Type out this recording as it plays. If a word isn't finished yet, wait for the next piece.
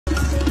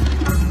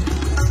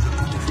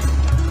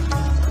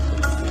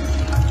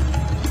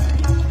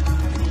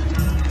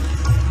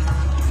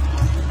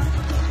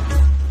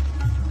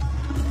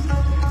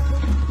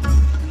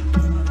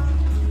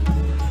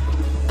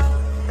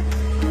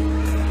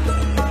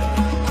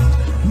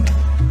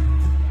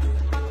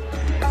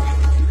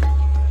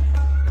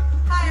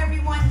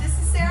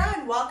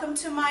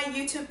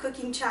YouTube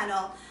cooking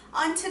channel.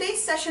 On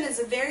today's session is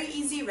a very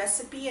easy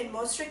recipe and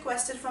most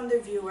requested from the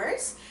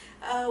viewers,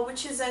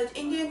 which is an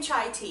Indian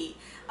chai tea.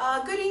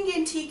 Good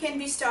Indian tea can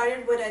be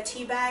started with a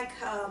tea bag,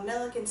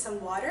 milk and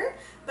some water,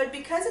 but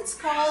because it's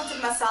called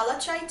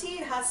Masala Chai Tea,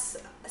 it has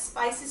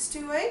spices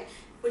to it,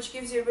 which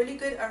gives you a really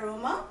good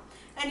aroma.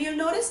 And you'll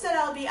notice that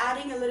I'll be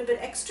adding a little bit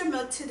extra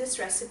milk to this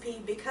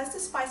recipe because the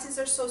spices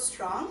are so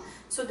strong,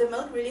 so the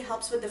milk really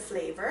helps with the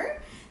flavor.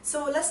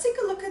 So let's take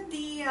a look at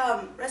the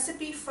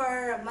recipe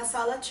for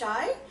masala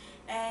chai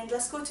and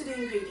let's go to the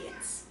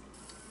ingredients.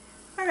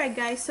 Alright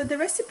guys, so the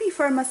recipe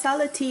for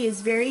masala tea is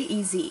very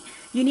easy.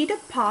 You need a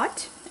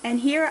pot,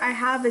 and here I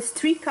have is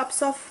 3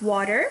 cups of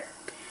water,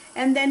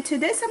 and then to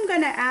this I'm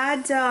going to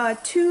add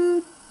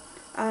 2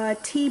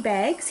 tea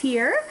bags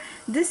here.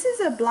 This is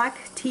a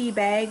black tea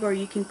bag, or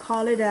you can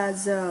call it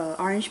as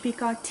orange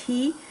peacock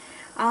tea.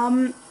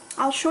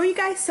 I'll show you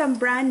guys some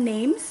brand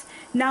names.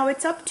 Now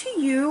it's up to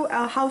you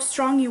how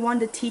strong you want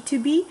the tea to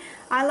be.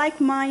 I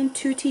like mine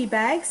 2 tea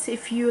bags.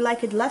 If you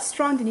like it less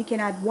strong, then you can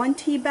add 1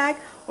 tea bag,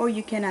 or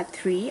you can add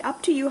 3.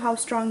 Up to you how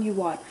strong you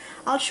want.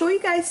 I'll show you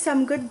guys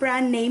some good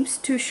brand names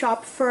to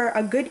shop for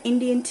a good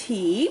Indian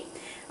tea.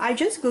 I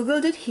just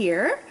googled it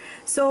here.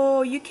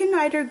 So you can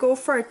either go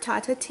for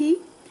Tata tea,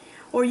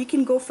 or you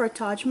can go for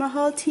Taj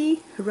Mahal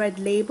tea, Red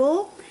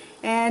Label,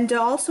 and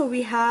also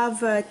we have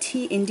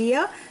Tea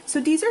India.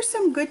 So these are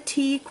some good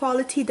tea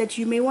quality that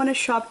you may want to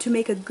shop to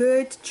make a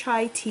good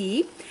chai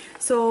tea.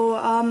 So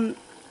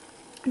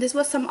this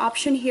was some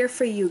option here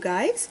for you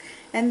guys.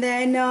 And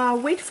then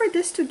wait for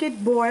this to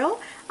get boiled.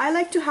 I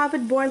like to have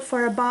it boil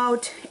for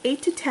about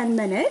 8 to 10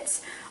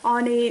 minutes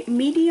on a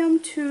medium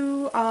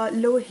to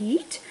low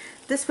heat.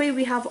 This way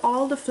we have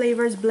all the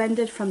flavors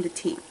blended from the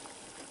tea.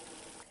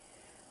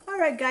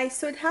 Alright guys,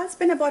 so it has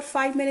been about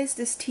 5 minutes.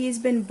 This tea has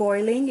been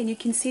boiling and you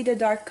can see the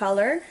dark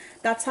color.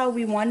 That's how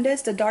we want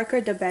this, the darker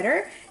the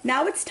better.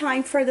 Now it's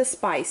time for the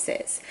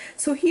spices.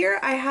 So here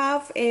I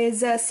have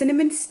is a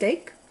cinnamon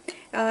stick.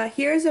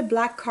 Here's a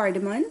black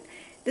cardamom.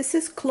 This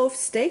is clove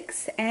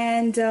sticks,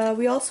 and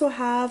we also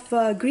have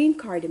green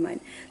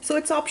cardamom. So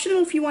it's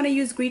optional if you want to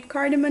use green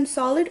cardamom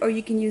solid, or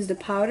you can use the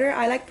powder.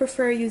 I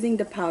prefer using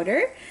the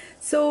powder.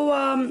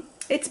 So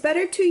it's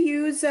better to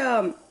use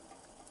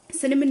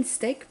cinnamon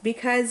stick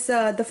because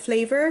the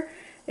flavor,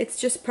 it's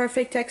just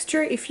perfect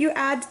texture. If you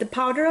add the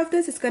powder of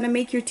this, it's going to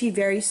make your tea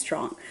very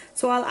strong.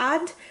 So I'll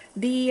add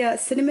the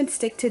cinnamon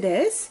stick to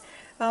this.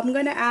 I'm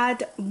going to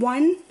add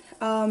 1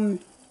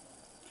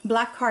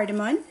 black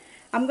cardamom.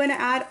 I'm going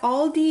to add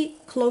all the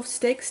clove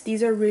sticks.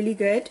 These are really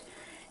good.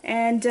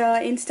 And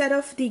instead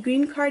of the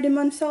green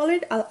cardamom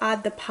solid, I'll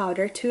add the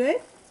powder to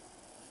it.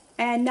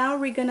 And now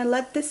we're going to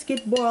let this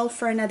get boiled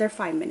for another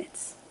 5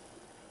 minutes.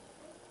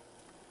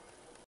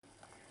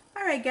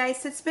 Alright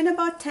guys, so it's been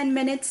about 10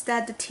 minutes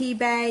that the tea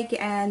bag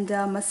and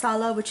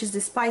masala, which is the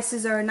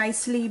spices, are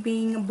nicely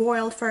being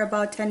boiled for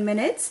about 10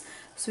 minutes.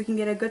 So we can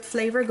get a good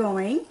flavor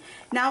going.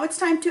 Now it's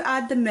time to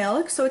add the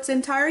milk. So it's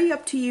entirely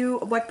up to you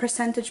what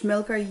percentage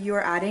milk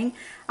you're adding.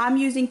 I'm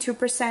using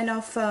 2%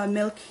 of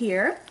milk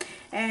here.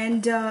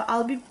 And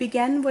I'll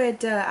begin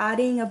with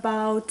adding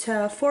about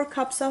 4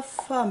 cups of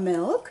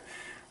milk.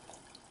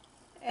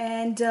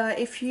 And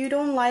if you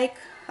don't like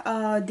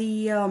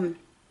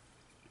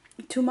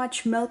too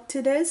much milk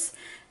to this,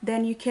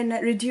 then you can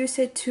reduce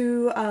it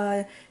to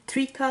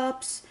 3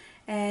 cups,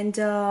 and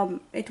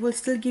it will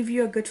still give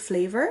you a good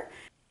flavor.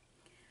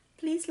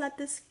 Please let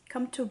this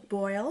come to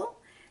boil,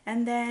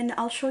 and then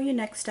I'll show you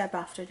next step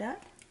after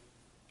that.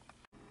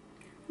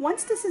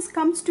 Once this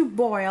comes to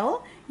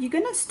boil, you're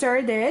gonna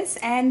stir this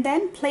and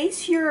then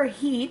place your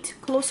heat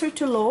closer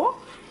to low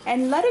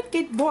and let it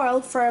get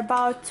boiled for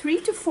about 3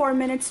 to 4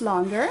 minutes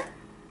longer.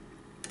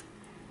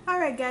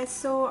 Alright guys,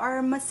 so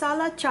our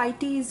masala chai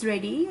tea is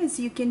ready. As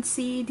you can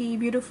see, the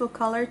beautiful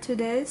color to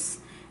this,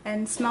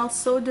 and smells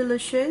so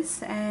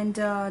delicious, and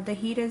the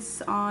heat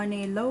is on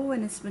a low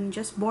and it's been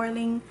just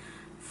boiling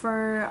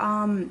for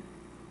a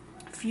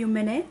few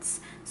minutes.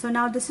 So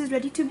now this is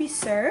ready to be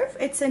served.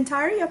 It's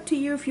entirely up to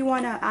you if you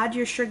want to add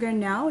your sugar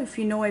now, if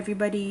you know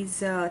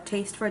everybody's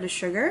taste for the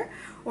sugar.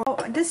 Or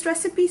this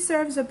recipe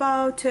serves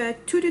about 2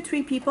 to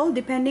 3 people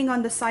depending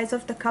on the size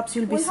of the cups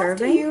you'll be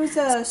serving. We'll have to use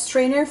a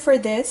strainer for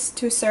this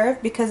to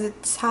serve because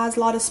it has a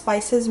lot of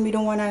spices and we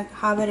don't want to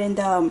have it in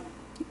the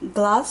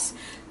glass.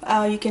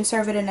 You can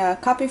serve it in a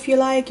cup if you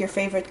like, your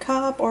favorite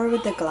cup, or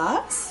with the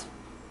glass.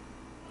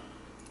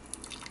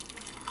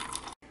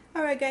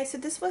 Alright guys, so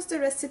this was the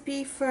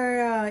recipe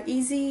for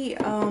easy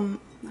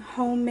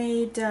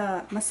homemade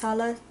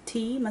masala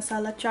tea,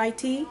 masala chai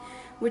tea,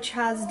 which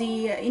has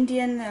the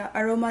Indian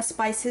aroma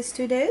spices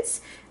to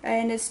this,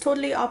 and it's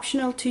totally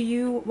optional to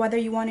you whether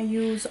you want to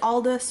use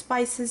all the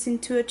spices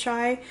into a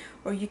chai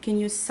or you can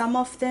use some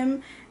of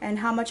them, and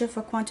how much of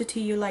a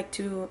quantity you like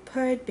to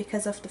put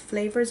because of the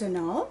flavors and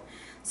all.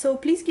 So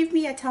please give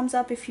me a thumbs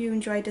up if you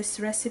enjoyed this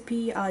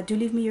recipe. Do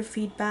leave me your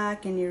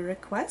feedback and your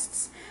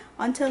requests.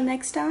 Until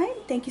next time,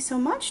 thank you so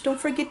much. Don't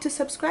forget to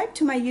subscribe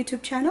to my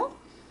YouTube channel.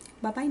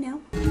 Bye bye now.